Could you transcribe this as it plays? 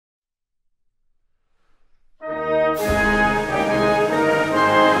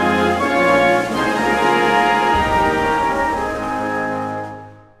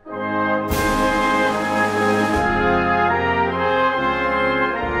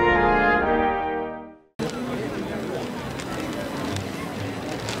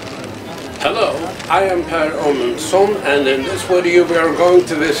Hello, I am Amundsson, and in this video we are going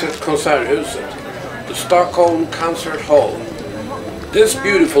to visit Konserthuset, the Stockholm Concert Hall. This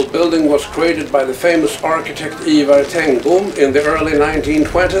beautiful building was created by the famous architect Ivar Tengbom in the early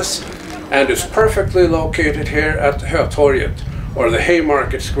 1920s and is perfectly located here at Hötorget, or the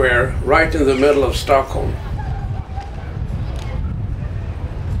Haymarket Square, right in the middle of Stockholm.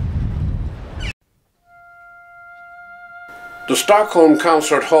 The Stockholm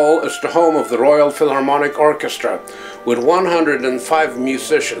Concert Hall is the home of the Royal Philharmonic Orchestra, with 105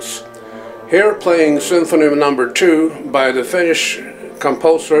 musicians. Here playing Symphony No. 2 by the Finnish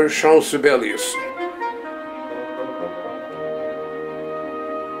composer Jean Sibelius.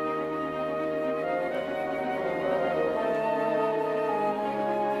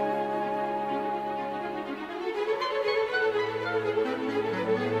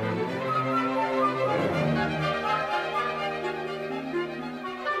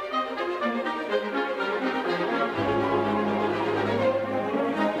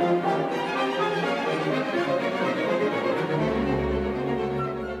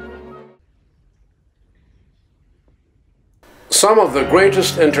 Some of the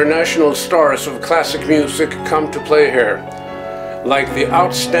greatest international stars of classic music come to play here, like the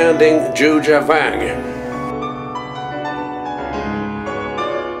outstanding Juja Wang.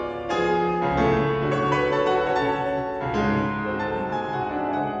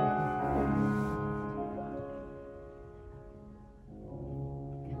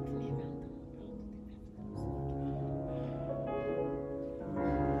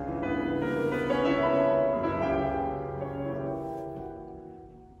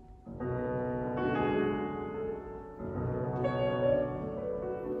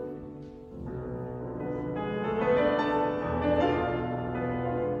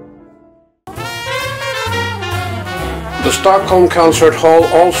 The Stockholm Concert Hall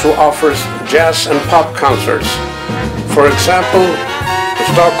also offers jazz and pop concerts. For example, the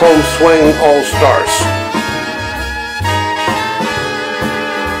Stockholm Swing All-Stars.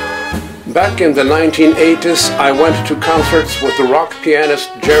 Back in the 1980s, I went to concerts with the rock pianist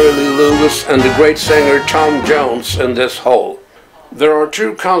Jerry Lee Lewis and the great singer Tom Jones in this hall. There are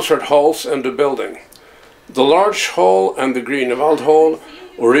two concert halls in the building. The large hall and the Greenewald Hall,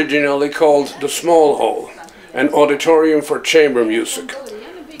 originally called the small hall, an auditorium for chamber music.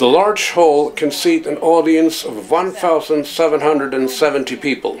 The large hall can seat an audience of 1,770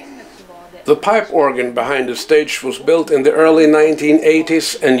 people. The pipe organ behind the stage was built in the early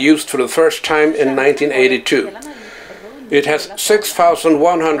 1980s and used for the first time in 1982. It has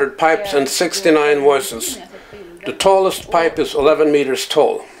 6,100 pipes and 69 voices. The tallest pipe is 11 meters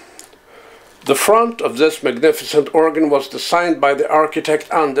tall. The front of this magnificent organ was designed by the architect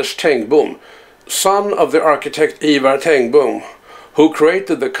Anders Tengbom, son of the architect Ivar Tengbom, who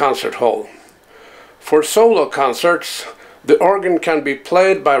created the concert hall. For solo concerts, the organ can be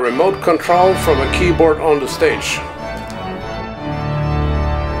played by remote control from a keyboard on the stage.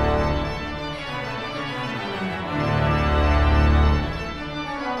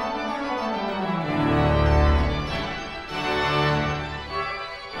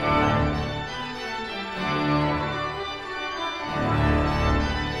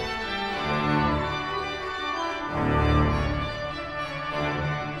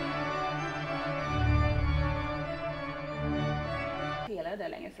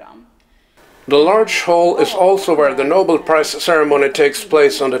 The large hall is also where the Nobel Prize ceremony takes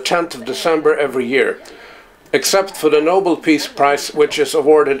place on the 10th of December every year, except for the Nobel Peace Prize, which is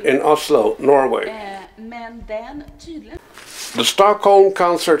awarded in Oslo, Norway. The Stockholm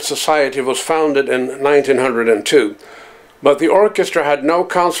Concert Society was founded in 1902, but the orchestra had no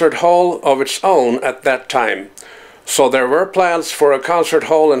concert hall of its own at that time, so there were plans for a concert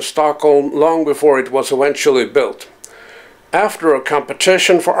hall in Stockholm long before it was eventually built. After a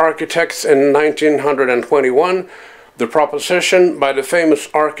competition for architects in 1921, the proposition by the famous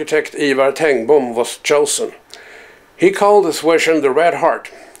architect Ivar Tengbom was chosen. He called his vision the Red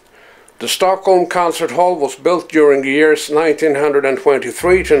Heart. The Stockholm Concert Hall was built during the years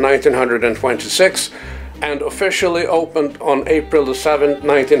 1923 to 1926 and officially opened on April 7,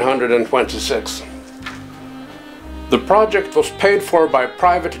 1926. The project was paid for by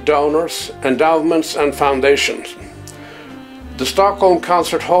private donors, endowments and foundations. The Stockholm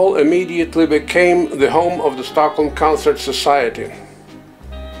Concert Hall immediately became the home of the Stockholm Concert Society.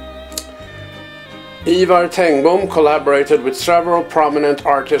 Ivar Tengbom collaborated with several prominent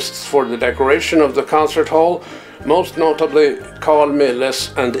artists for the decoration of the concert hall, most notably Carl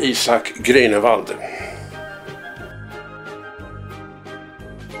Milles and Isak Grünewald.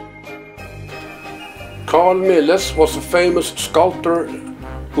 Carl Milles was a famous sculptor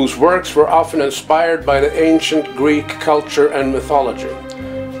whose works were often inspired by the ancient Greek culture and mythology.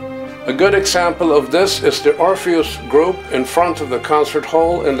 A good example of this is the Orpheus group in front of the concert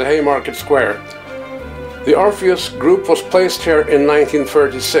hall in the Haymarket Square. The Orpheus group was placed here in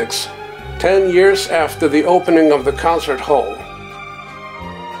 1936, 10 years after the opening of the concert hall.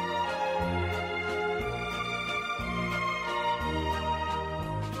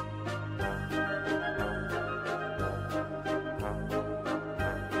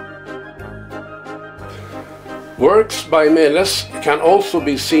 Works by Milles can also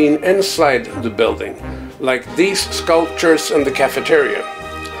be seen inside the building, like these sculptures in the cafeteria.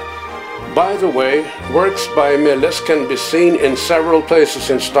 By the way, works by Milles can be seen in several places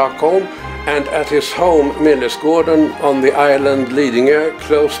in Stockholm and at his home Millesgården on the island Lidingö,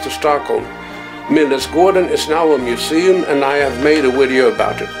 close to Stockholm. Millesgården is now a museum and I have made a video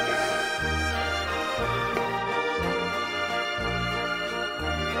about it.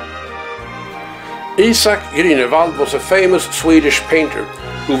 Isak Grünewald was a famous Swedish painter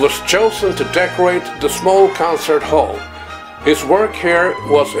who was chosen to decorate the small concert hall. His work here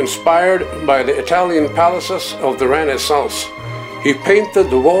was inspired by the Italian palaces of the Renaissance. He painted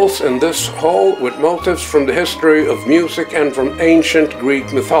the walls in this hall with motifs from the history of music and from ancient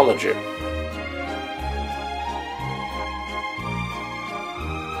Greek mythology.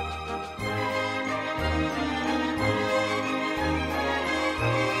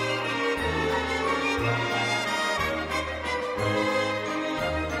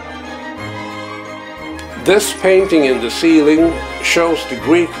 This painting in the ceiling shows the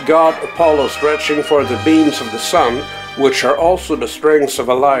Greek god Apollo stretching for the beams of the sun, which are also the strings of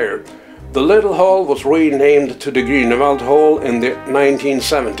a lyre. The little hall was renamed to the Grünewald Hall in the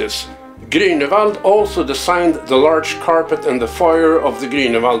 1970s. Grünewald also designed the large carpet in the foyer of the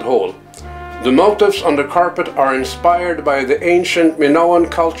Grünewald Hall. The motifs on the carpet are inspired by the ancient Minoan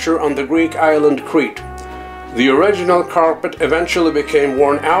culture on the Greek island Crete. The original carpet eventually became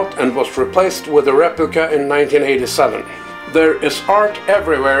worn out and was replaced with a replica in 1987. There is art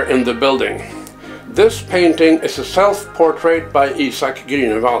everywhere in the building. This painting is a self-portrait by Isak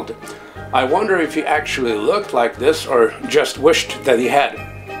Grünewald. I wonder if he actually looked like this or just wished that he had.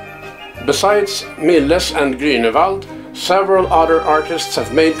 Besides Milles and Grünewald, several other artists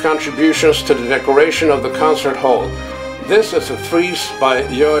have made contributions to the decoration of the concert hall. This is a frieze by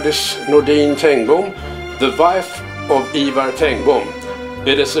Hjördis Nordin Tengbom, the wife of Ivar Tengbom.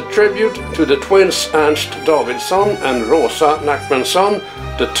 It is a tribute to the twins Ernst Davidsson and Rosa Nackmansson,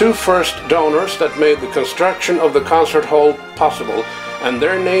 the two first donors that made the construction of the concert hall possible, and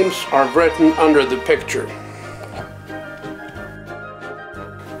their names are written under the picture.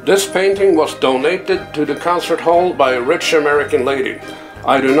 This painting was donated to the concert hall by a rich American lady.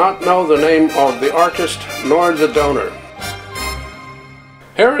 I do not know the name of the artist nor the donor.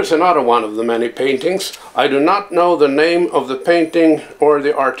 Here is another one of the many paintings. I do not know the name of the painting or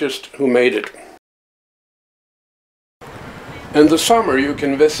the artist who made it. In the summer you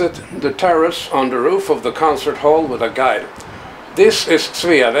can visit the terrace on the roof of the concert hall with a guide. This is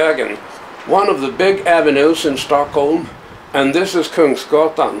Sveavägen, one of the big avenues in Stockholm, and this is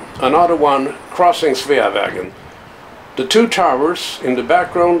Kungsgatan, another one crossing Sveavägen. The two towers in the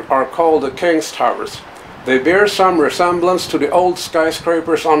background are called the King's Towers. They bear some resemblance to the old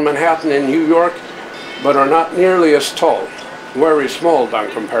skyscrapers on Manhattan in New York, but are not nearly as tall, very small by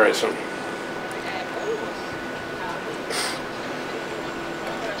comparison.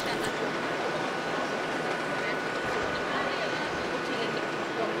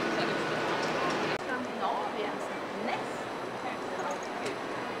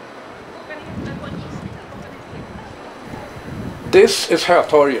 This is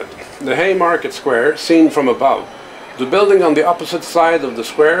Hötorget, the Haymarket Square seen from above. The building on the opposite side of the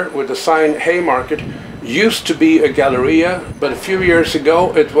square with the sign Haymarket used to be a galleria, but a few years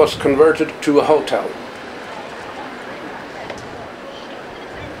ago it was converted to a hotel.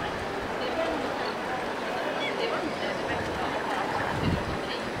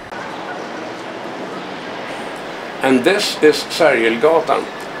 And this is Sergelgatan,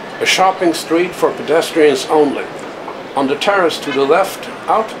 a shopping street for pedestrians only. On the terrace to the left,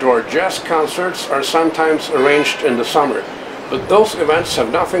 outdoor jazz concerts are sometimes arranged in the summer, but those events have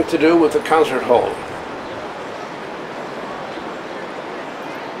nothing to do with the concert hall.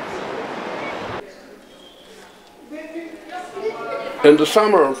 In the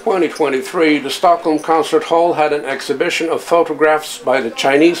summer of 2023, the Stockholm Concert Hall had an exhibition of photographs by the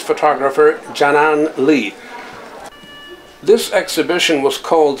Chinese photographer Jianan Li. This exhibition was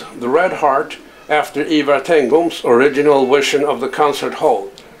called The Red Heart, after Ivar Tengbom's original vision of the concert hall.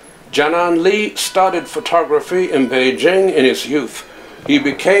 Jianan Li studied photography in Beijing in his youth. He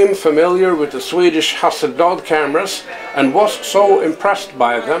became familiar with the Swedish Hasselblad cameras and was so impressed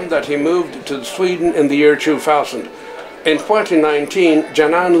by them that he moved to Sweden in the year 2000. In 2019,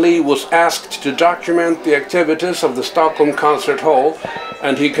 Janan Lee was asked to document the activities of the Stockholm Concert Hall,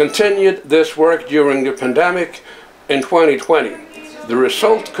 and he continued this work during the pandemic in 2020. The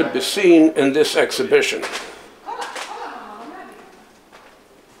result could be seen in this exhibition.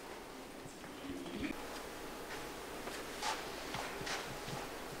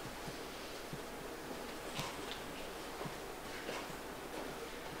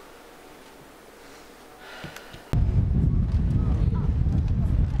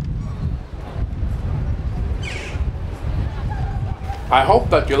 I hope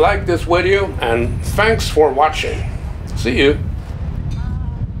that you liked this video, and thanks for watching. See you.